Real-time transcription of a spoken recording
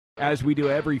As we do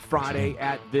every Friday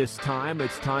at this time,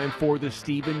 it's time for the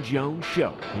Stephen Jones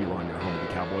Show here on your home of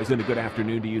the Cowboys. And a good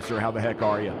afternoon to you, sir. How the heck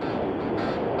are you?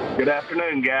 Good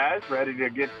afternoon, guys. Ready to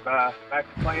get back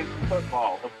to playing some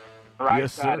football. The right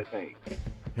Yes, side sir. of things.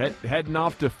 Heading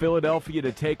off to Philadelphia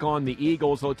to take on the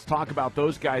Eagles. Let's talk about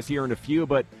those guys here in a few,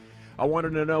 but I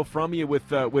wanted to know from you with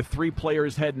three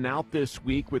players heading out this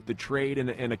week with the trade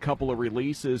and a couple of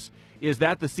releases, is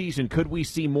that the season? Could we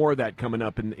see more of that coming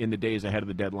up in the days ahead of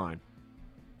the deadline?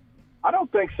 I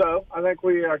don't think so. I think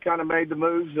we kind of made the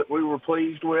moves that we were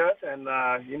pleased with, and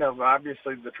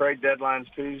obviously the trade deadline's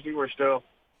Tuesday.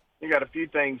 We got a few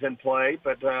things in play,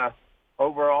 but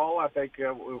overall, I think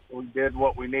we did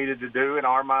what we needed to do in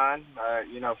our mind.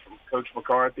 From Coach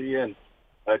McCarthy and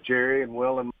Jerry and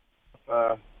Will and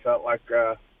felt like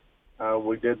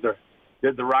we did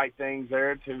the right things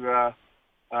there to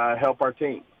help our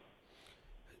team.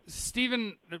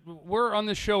 Stephen, we're on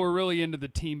this show. We're really into the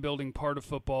team building part of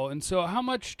football, and so how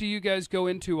much do you guys go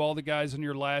into all the guys in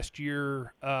your last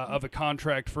year of a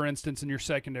contract? For instance, in your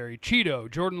secondary, Cheeto,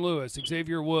 Jordan Lewis,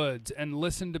 Xavier Woods, and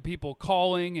listen to people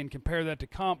calling and compare that to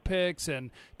comp picks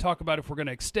and talk about if we're going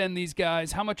to extend these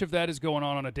guys. How much of that is going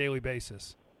on a daily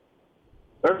basis?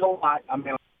 There's a lot. I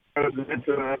mean, goes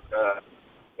into it.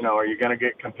 Are you going to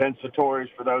get compensatories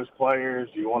for those players?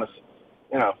 Do you want to?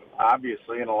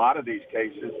 Obviously, in a lot of these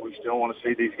cases, we still want to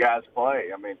see these guys play.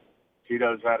 I mean,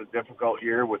 Tito's had a difficult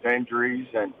year with injuries,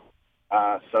 and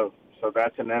so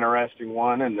that's an interesting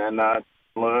one. And then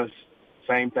Lewis,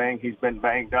 same thing. He's been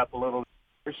banged up a little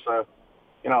bit. So,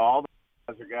 all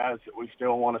the guys are guys that we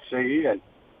still want to see, and,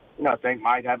 I think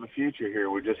might have a future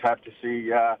here. We just have to see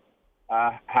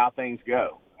how things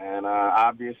go. And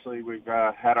obviously, we've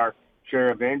had our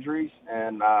share of injuries,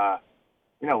 and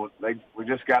we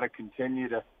just got to continue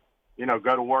to,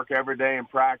 go to work every day and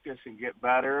practice and get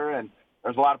better. And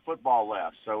there's a lot of football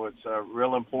left, so it's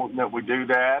real important that we do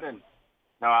that. And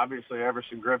obviously,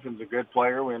 Everson Griffin's a good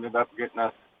player. We ended up getting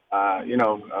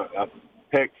a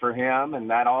pick for him, and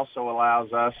that also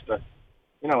allows us to,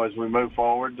 as we move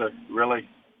forward, to really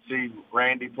see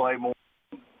Randy play more.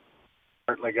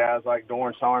 Certainly, guys like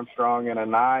Dorrance Armstrong and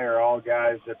Anai are all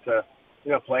guys that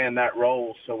playing that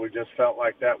role. So we just felt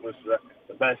like that was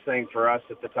the best thing for us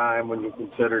at the time when you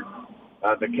considered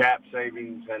the cap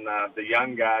savings and the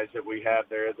young guys that we have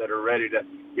there that are ready to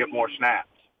get more snaps.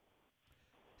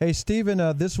 Hey, Stephen,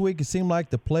 this week it seemed like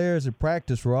the players at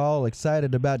practice were all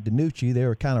excited about DiNucci. They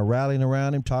were kind of rallying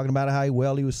around him, talking about how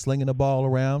well he was slinging the ball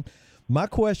around. My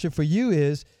question for you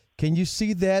is, can you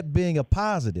see that being a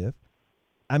positive?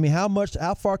 I mean, how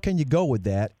far can you go with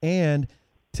that? And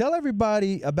tell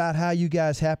everybody about how you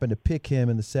guys happened to pick him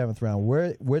in the 7th round.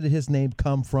 Where did his name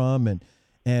come from,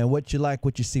 and what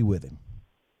you see with him?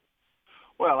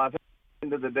 Well, I think at the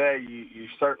end of the day, you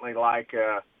certainly like,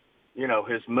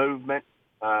 his movement.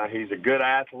 He's a good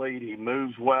athlete. He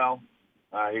moves well.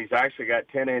 He's actually got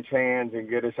 10-inch hands and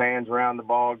get his hands around the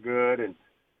ball good, and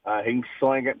he can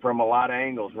sling it from a lot of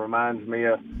angles. Reminds me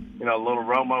of, a little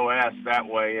Romo-esque that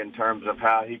way in terms of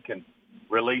how he can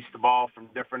release the ball from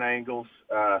different angles.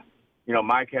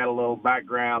 Mike had a little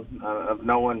background of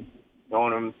knowing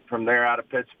him from there out of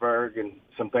Pittsburgh and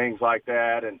some things like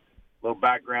that, and a little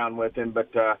background with him, but,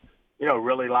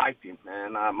 really liked him.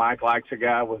 And Mike likes a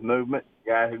guy with movement, a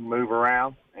guy who can move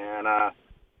around, and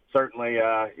certainly,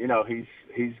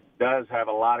 he does have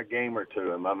a lot of gamer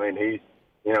to him. I mean, he's,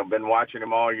 been watching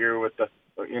him all year with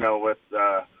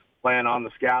playing on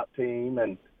the scout team,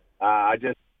 and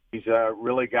he's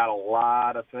really got a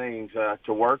lot of things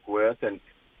to work with. And,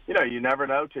 you never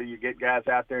know till you get guys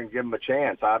out there and give them a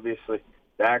chance. Obviously,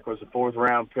 Dak was a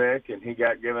 4th-round pick, and he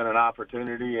got given an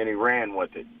opportunity, and he ran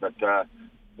with it. But,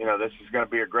 this is going to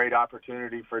be a great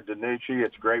opportunity for DiNucci.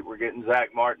 It's great we're getting Zach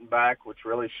Martin back, which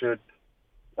really should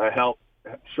help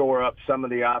shore up some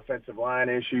of the offensive line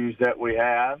issues that we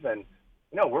have. And,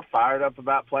 we're fired up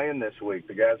about playing this week.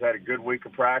 The guys had a good week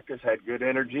of practice, had good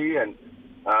energy, and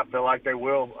I feel like they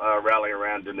will rally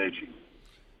around DiNucci.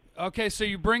 Okay, so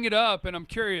you bring it up, and I'm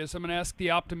curious. I'm going to ask the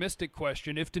optimistic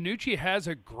question. If DiNucci has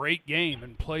a great game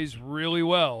and plays really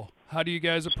well, how do you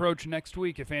guys approach next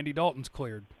week if Andy Dalton's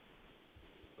cleared?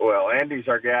 Well, Andy's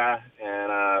our guy,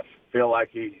 and I feel like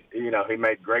he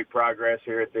made great progress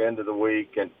here at the end of the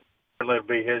week, and certainly it'll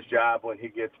be his job when he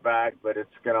gets back, but it's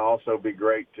going to also be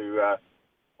great to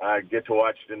get to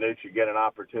watch DiNucci get an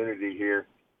opportunity here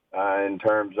in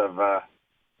terms of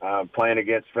playing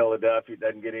against Philadelphia. It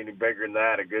doesn't get any bigger than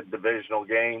that, a good divisional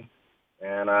game.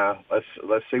 And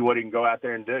let's see what he can go out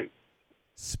there and do.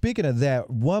 Speaking of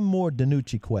that, one more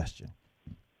DiNucci question.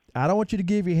 I don't want you to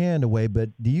give your hand away, but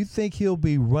do you think he'll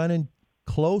be running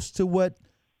close to what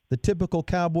the typical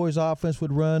Cowboys offense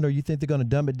would run, or you think they're going to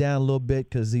dumb it down a little bit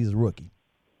because he's a rookie?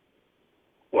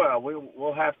 Well,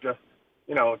 we'll have to,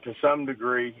 to some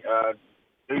degree,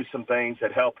 do some things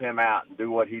that help him out and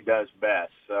do what he does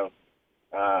best. So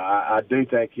I do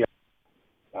think,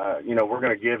 we're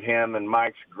going to give him, and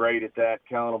Mike's great at that.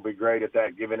 Kellen will be great at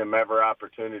that, giving him every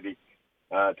opportunity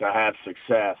to have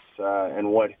success in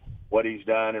what he's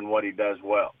done and what he does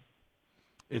well.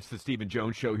 It's the Stephen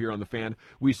Jones Show here on The Fan.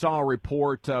 We saw a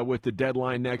report with the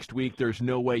deadline next week. There's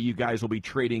no way you guys will be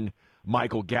trading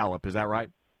Michael Gallup. Is that right?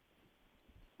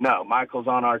 No, Michael's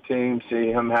on our team. See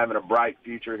him having a bright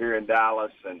future here in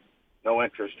Dallas, and no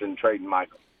interest in trading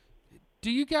Michael.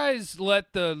 Do you guys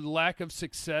let the lack of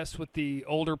success with the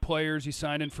older players you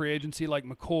signed in free agency like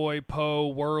McCoy, Poe,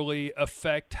 Worley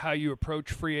affect how you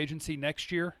approach free agency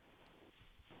next year?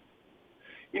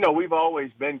 We've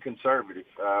always been conservative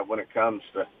when it comes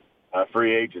to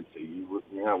free agency.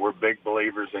 We're big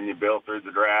believers in you build through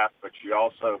the draft, but you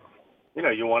also,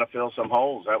 you want to fill some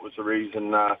holes. That was the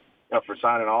reason for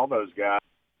signing all those guys,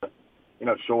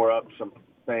 shore up some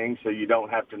things so you don't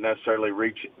have to necessarily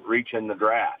reach in the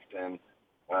draft. And,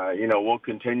 we'll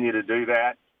continue to do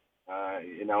that.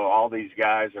 All these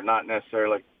guys are not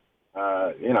necessarily,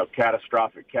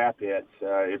 catastrophic cap hits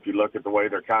if you look at the way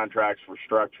their contracts were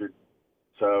structured.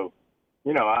 So,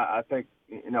 I think,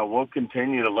 we'll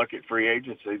continue to look at free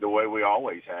agency the way we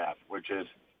always have, which is,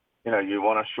 you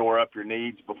want to shore up your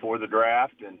needs before the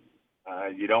draft, and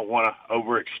you don't want to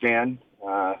overextend.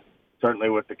 Certainly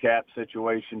with the cap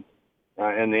situation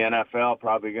in the NFL,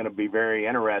 probably going to be very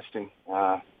interesting,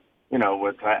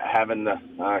 with having the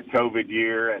COVID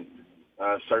year and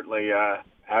certainly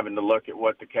having to look at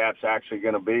what the cap's actually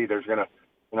going to be. There's going to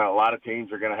a lot of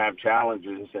teams are going to have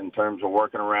challenges in terms of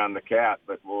working around the cap,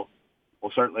 but we'll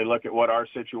certainly look at what our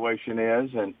situation is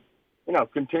and,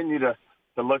 continue to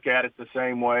look at it the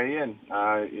same way. And,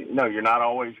 you're not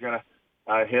always going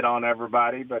to hit on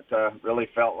everybody, but really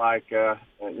felt like,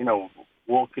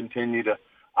 we'll continue to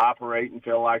operate and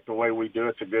feel like the way we do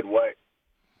it's a good way.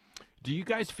 Do you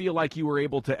guys feel like you were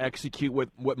able to execute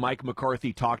what Mike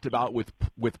McCarthy talked about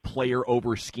with player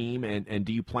over scheme, and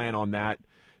do you plan on that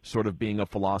sort of being a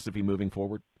philosophy moving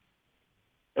forward?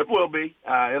 It will be.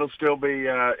 It'll still be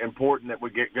important that we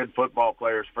get good football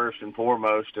players first and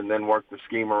foremost and then work the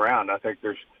scheme around. I think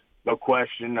there's no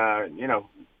question,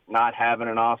 not having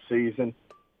an off season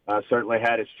certainly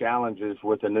had its challenges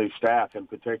with the new staff, in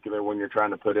particular when you're trying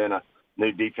to put in a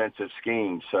new defensive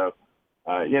scheme. So,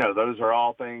 those are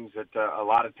all things that a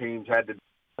lot of teams had to do,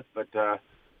 but,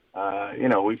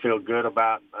 we feel good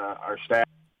about our staff,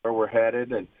 where we're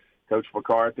headed, and Coach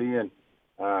McCarthy, and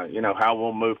how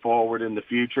we'll move forward in the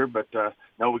future. But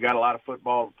we got a lot of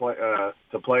football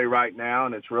to play right now,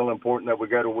 and it's real important that we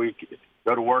go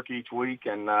to work each week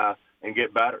and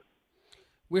get better.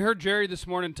 We heard Jerry this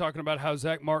morning talking about how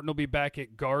Zach Martin will be back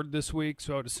at guard this week,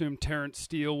 so I would assume Terrence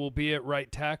Steele will be at right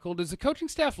tackle. Does the coaching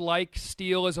staff like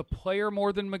Steele as a player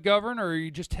more than McGovern, or are you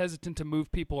just hesitant to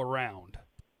move people around?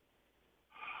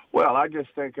 Well, I just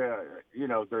think,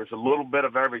 there's a little bit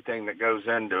of everything that goes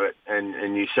into it,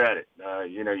 and you said it.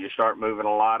 You start moving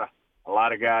a lot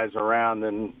of guys around,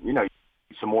 and,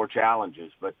 some more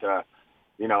challenges. But,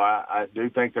 I do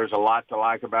think there's a lot to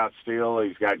like about Steele.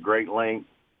 He's got great length.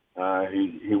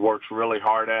 He works really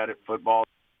hard at it. Football is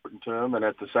important to him, and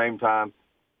at the same time,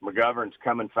 McGovern's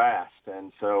coming fast.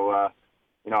 And so,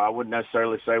 I wouldn't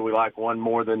necessarily say we like one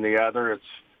more than the other. It's,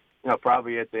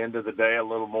 probably at the end of the day, a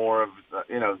little more of,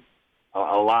 a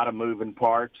lot of moving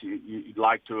parts you'd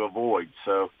like to avoid.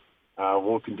 So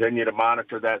we'll continue to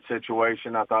monitor that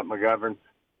situation. I thought McGovern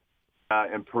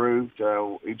improved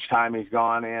each time he's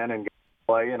gone in and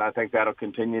play, and I think that'll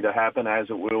continue to happen as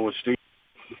it will with Steve.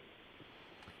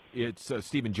 It's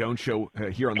Stephen Jones Show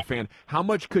here on The Fan. How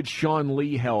much could Sean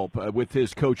Lee help with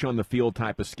his coach on the field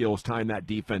type of skills, tying that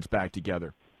defense back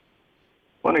together?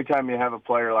 Well, anytime you have a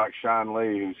player like Sean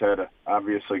Lee, who's had a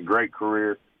obviously great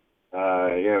career,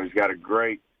 he's got a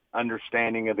great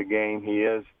understanding of the game. He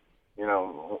is,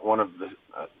 one of the,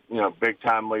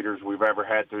 big-time leaders we've ever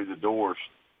had through the doors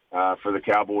for the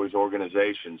Cowboys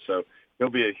organization. So he'll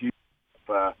be a huge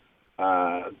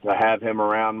to have him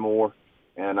around more.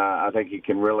 And I think he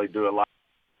can really do a lot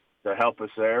to help us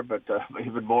there. But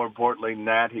even more importantly than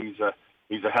that, he's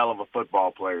a hell of a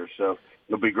football player. So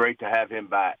it'll be great to have him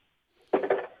back.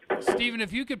 Stephen,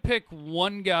 if you could pick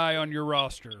one guy on your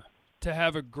roster to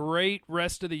have a great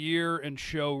rest of the year and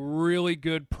show really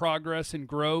good progress and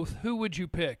growth, who would you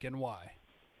pick and why?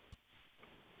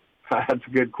 That's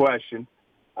a good question.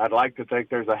 I'd like to think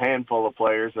there's a handful of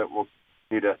players that will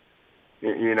continue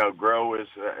to, grow as,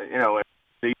 as the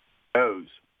season goes.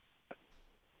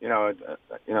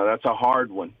 that's a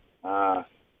hard one.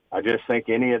 I just think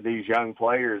any of these young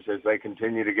players, as they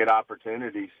continue to get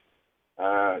opportunities,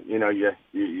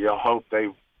 you'll hope they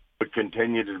would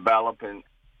continue to develop, and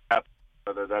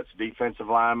whether that's defensive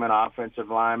lineman, offensive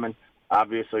lineman,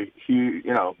 obviously huge,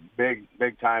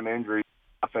 big time injuries,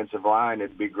 offensive line.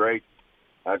 It'd be great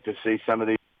to see some of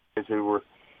these guys who were,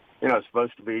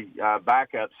 supposed to be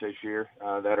backups this year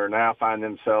that are now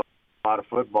finding themselves a lot of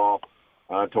football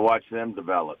to watch them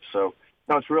develop. So,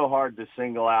 it's real hard to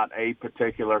single out a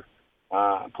particular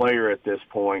player at this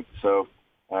point. So,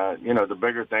 the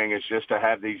bigger thing is just to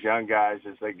have these young guys,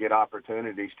 as they get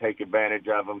opportunities, take advantage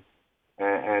of them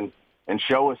and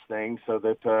show us things so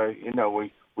that,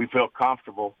 we feel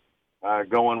comfortable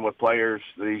going with players,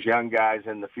 these young guys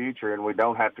in the future, and we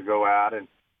don't have to go out and,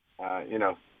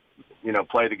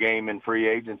 play the game in free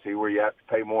agency where you have to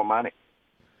pay more money.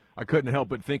 I couldn't help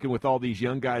but thinking with all these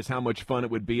young guys how much fun it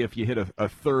would be if you hit a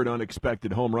third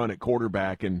unexpected home run at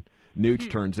quarterback and Nooch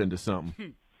turns into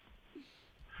something.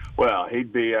 Well,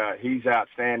 he's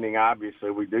outstanding,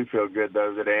 obviously. We do feel good,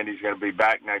 though, that Andy's going to be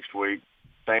back next week.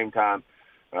 Same time,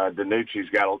 DiNucci's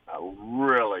got a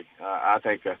really, I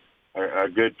think, a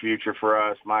good future for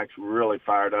us. Mike's really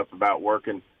fired up about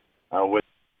working with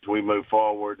as we move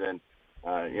forward. And,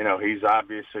 he's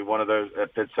obviously one of those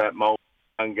that fits that mold.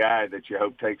 Young guy that you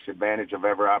hope takes advantage of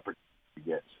every opportunity he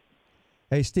gets.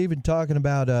 Hey, Stephen, talking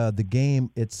about the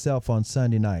game itself on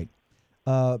Sunday night,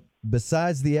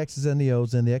 besides the X's and the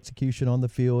O's and the execution on the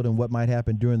field and what might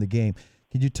happen during the game,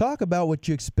 can you talk about what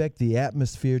you expect the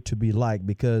atmosphere to be like?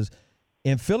 Because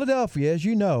in Philadelphia, as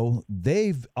you know,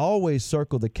 they've always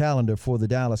circled the calendar for the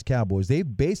Dallas Cowboys. They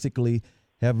basically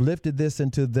have lifted this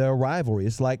into their rivalry.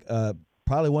 It's like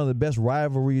probably one of the best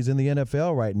rivalries in the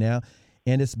NFL right now.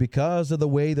 And it's because of the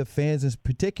way the fans, in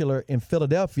particular in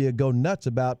Philadelphia, go nuts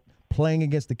about playing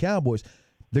against the Cowboys.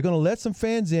 They're going to let some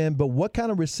fans in, but what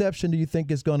kind of reception do you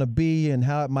think it's going to be and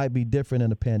how it might be different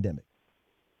in a pandemic?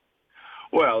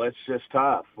 Well, it's just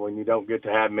tough when you don't get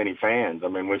to have many fans. I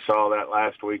mean, we saw that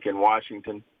last week in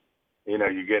Washington. You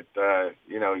get,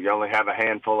 you only have a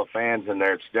handful of fans in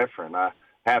there. It's different.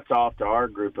 Hats off to our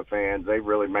group of fans. They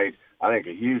really made, I think,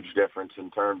 a huge difference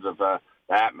in terms of the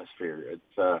atmosphere.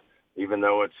 It's even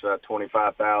though it's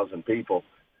 25,000 people,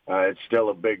 it's still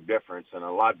a big difference, and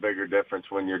a lot bigger difference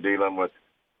when you're dealing with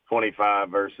 25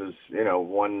 versus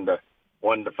 1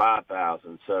 to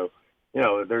 5,000. So,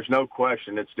 there's no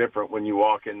question it's different when you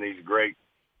walk in these great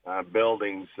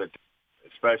buildings, that,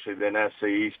 especially the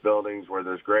NFC East buildings where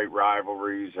there's great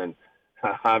rivalries, and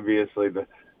obviously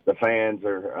the fans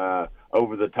are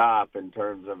over the top in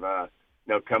terms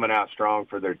of coming out strong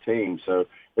for their team. So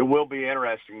it will be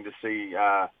interesting to see.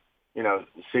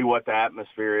 See what the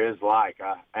atmosphere is like.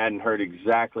 I hadn't heard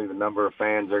exactly the number of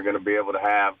fans they're going to be able to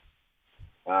have.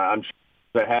 I'm sure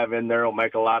they have in there will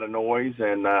make a lot of noise,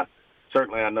 and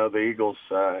certainly I know the Eagles,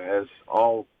 as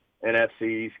all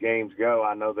NFC East games go,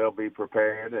 I know they'll be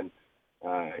prepared. And,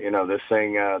 this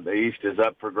thing, the East is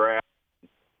up for grabs.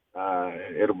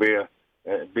 It'll be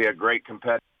a great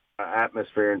competitive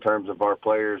atmosphere in terms of our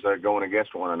players going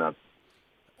against one another.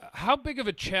 How big of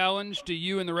a challenge do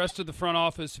you and the rest of the front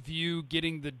office view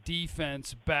getting the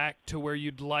defense back to where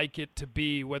you'd like it to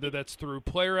be, whether that's through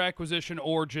player acquisition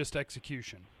or just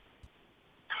execution?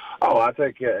 Oh, I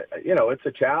think, it's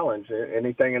a challenge.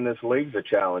 Anything in this league's a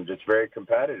challenge. It's very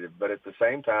competitive. But at the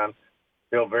same time,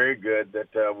 feel very good that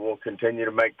we'll continue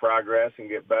to make progress and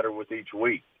get better with each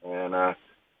week. And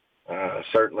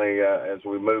certainly as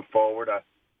we move forward,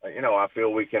 I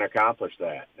feel we can accomplish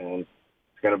that. And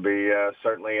it's going to be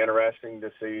certainly interesting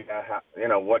to see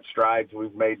what strides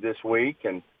we've made this week,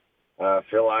 and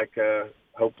feel like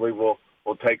hopefully we'll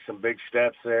take some big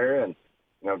steps there. And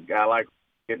I like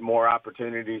getting more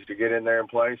opportunities to get in there and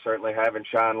play. Certainly having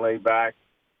Sean Lee back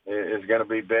is going to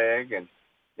be big, and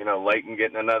Leighton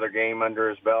getting another game under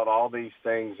his belt. All these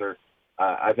things are,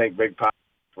 I think, big positives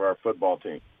for our football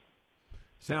team.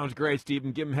 Sounds great,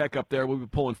 Stephen. Give him heck up there. We'll be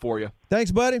pulling for you. Thanks,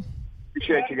 buddy.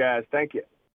 Appreciate you guys. Thank you.